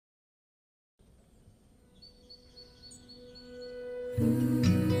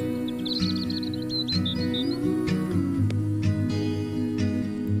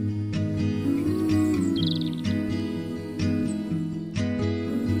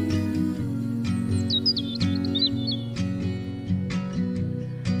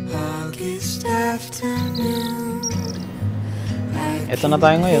Ito na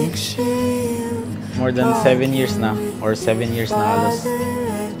tayo ngayon. More than 7 years na, or 7 years na halos.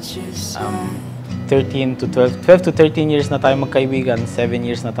 13 to 12 to 13 years na tayo magkaibigan, 7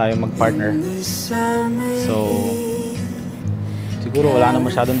 years na tayo magpartner. So, siguro wala na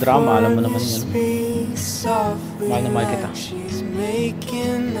masyadong drama, alam mo naman yun. Mahal na mahal kita.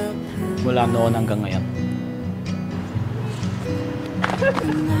 Mula noon hanggang ngayon.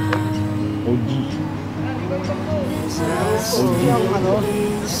 OG.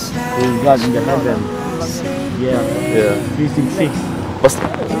 With God in the heaven. Yeah. 366. Basta.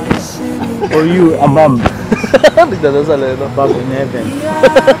 For you, above. Nagdadasal eh, no? Above in heaven.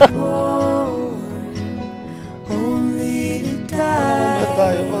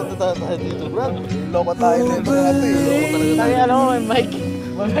 Tayo dito, Brad. Loko tayo dito. Tayo, ano, may mic.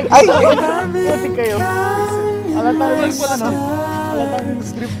 Ay! Pati kayo. Alam tayo yung ano? Alam tayo yung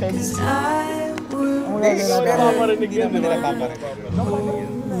script text. Paparinig yan, hindi nila paparinig.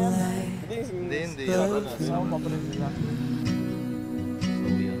 Hindi.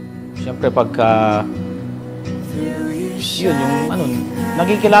 Siyempre pagka yun yung ano,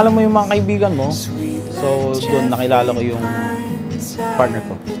 nakikilala mo yung mga kaibigan mo, so doon nakilala ko yung partner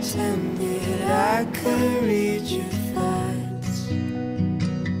ko.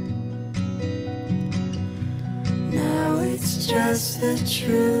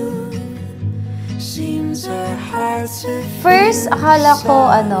 First, akala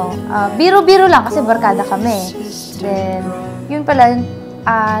ko biro-biro lang kasi barkada kami. Then, yun pala,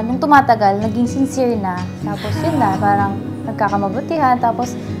 nung tumatagal, naging sincere na. Tapos yun na, parang nagkakamabutihan.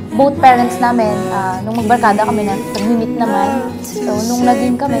 Tapos both parents namin, nung magbarkada kami na, nag-meet naman. So nung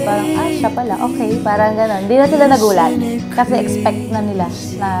naging kami, parang, siya pala, okay, parang gano'n. Hindi na sila nagulat. Kasi expect na nila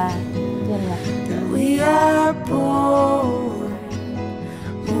na yun nga. We are born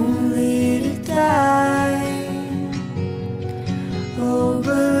only to die. Oh,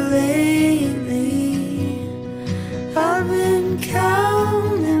 but lately I've been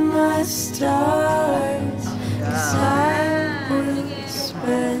counting my stars, 'cause I will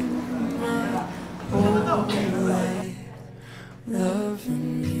spend my whole life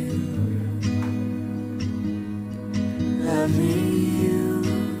loving you, loving you,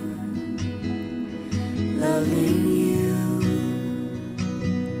 loving you,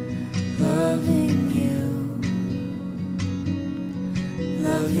 loving you,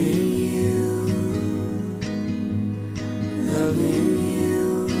 loving you. Loving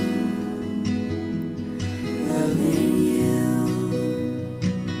you, loving you,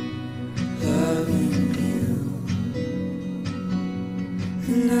 loving you.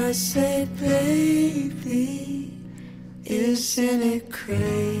 And I say, baby, isn't it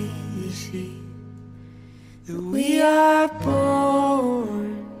crazy that we are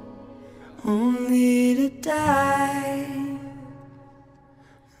born only to die?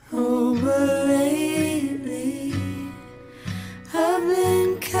 Oh, but lately I've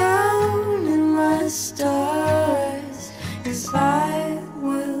been counting my stars, 'cause I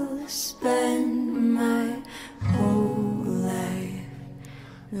will spend my whole life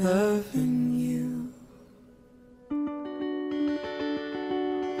loving you.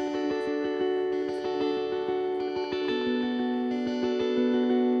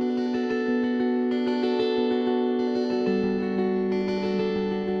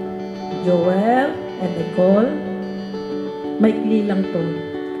 Joel and Nichole, maikli lang to.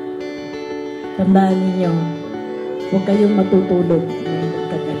 Tandaan ninyo, huwag kayong matutulog ng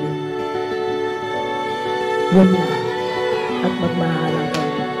magkagaling. Yun na. At magmahalang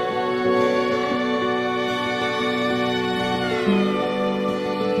kayo.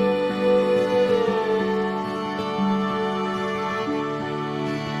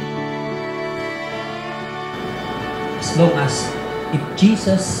 As long as if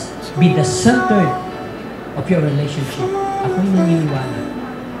Jesus be the center of your relationship, ako'y naniniwala,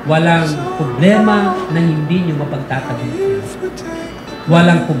 walang problema na hindi nyo mapagtatagumpayan.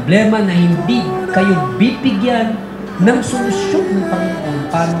 Walang problema na hindi kayo bibigyan ng solusyon ng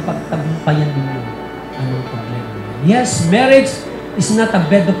Panginoon para pagtagumpayan ninyo anong problema. Yes, marriage is not a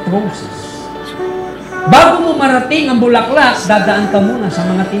bed of roses. Bago mo marating ang bulaklak, dadaan ka muna sa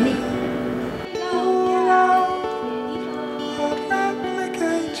mga tinik.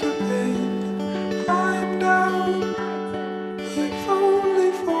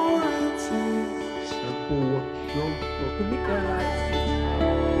 To meet their lives.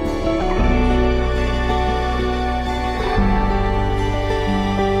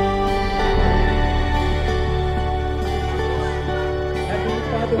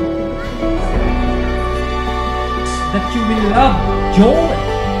 That you will love Joel,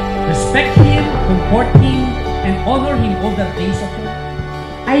 respect him, comfort him, and honor him all the days of your life.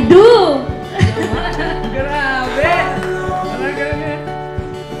 I do! Grabe! Parang grabe.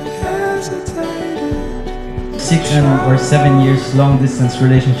 6 or 7 years long distance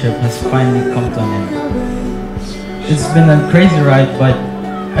relationship has finally come to an end. It's been a crazy ride, but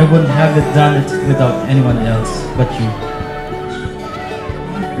I wouldn't have done it without anyone else but you.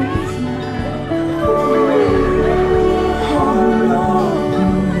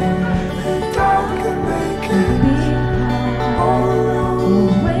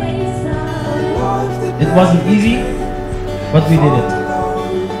 It wasn't easy, but we did it.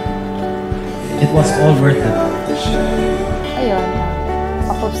 It was all worth it. Ayun,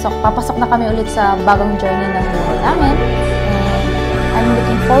 papasok na kami ulit sa bagong journey ng buhay namin. And I'm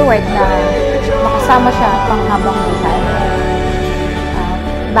looking forward na makasama siya pang habang buhay.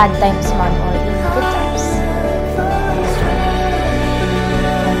 Bad times man or good times.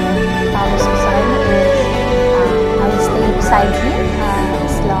 Promise ko sa kanya is I will stay beside him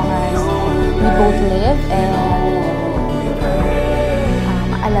as long as we both live, and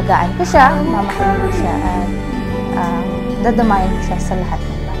alagaan ko siya, mamahalin ko siya, at dadamayan ko siya sa lahat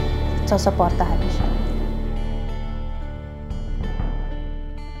ng bagay. So, supportahan ko siya.